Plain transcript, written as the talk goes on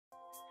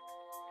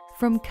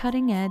From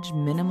cutting-edge,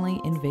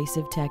 minimally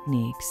invasive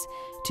techniques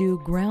to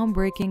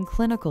groundbreaking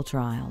clinical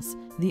trials,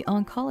 the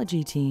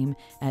oncology team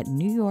at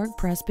New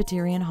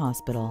York-Presbyterian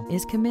Hospital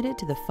is committed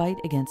to the fight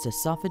against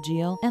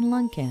esophageal and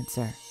lung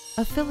cancer.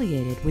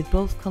 Affiliated with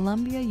both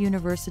Columbia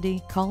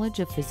University College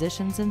of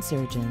Physicians and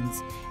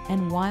Surgeons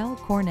and Weill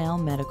Cornell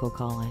Medical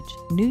College,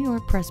 New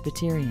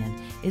York-Presbyterian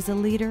is a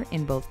leader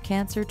in both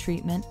cancer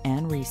treatment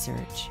and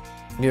research.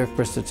 New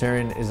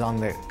York-Presbyterian is on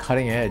the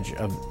cutting edge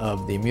of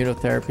the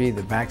immunotherapy,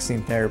 the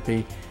vaccine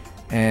therapy,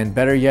 and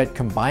better yet,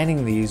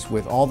 combining these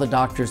with all the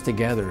doctors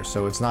together.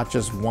 So it's not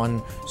just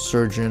one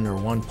surgeon or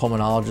one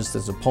pulmonologist.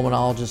 There's a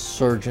pulmonologist,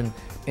 surgeon,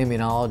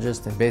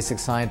 immunologist, and basic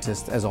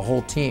scientist as a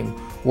whole team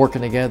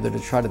working together to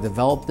try to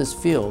develop this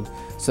field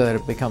so that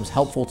it becomes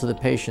helpful to the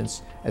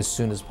patients as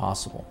soon as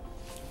possible.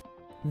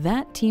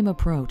 That team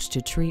approach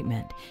to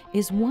treatment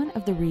is one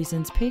of the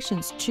reasons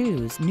patients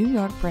choose New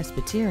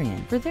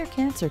York-Presbyterian for their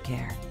cancer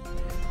care.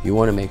 You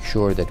want to make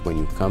sure that when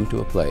you come to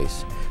a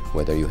place,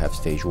 whether you have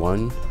stage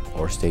 1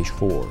 or stage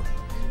 4,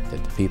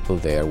 that the people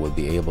there will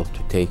be able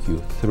to take you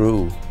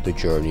through the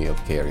journey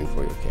of caring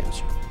for your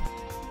cancer.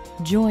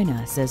 Join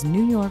us as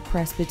New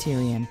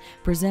York-Presbyterian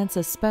presents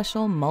a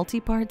special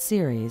multi-part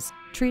series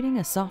treating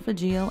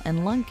esophageal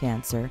and lung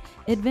cancer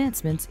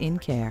advancements in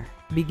care,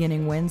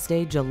 beginning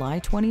Wednesday, July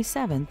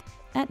 27th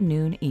at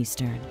noon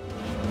Eastern.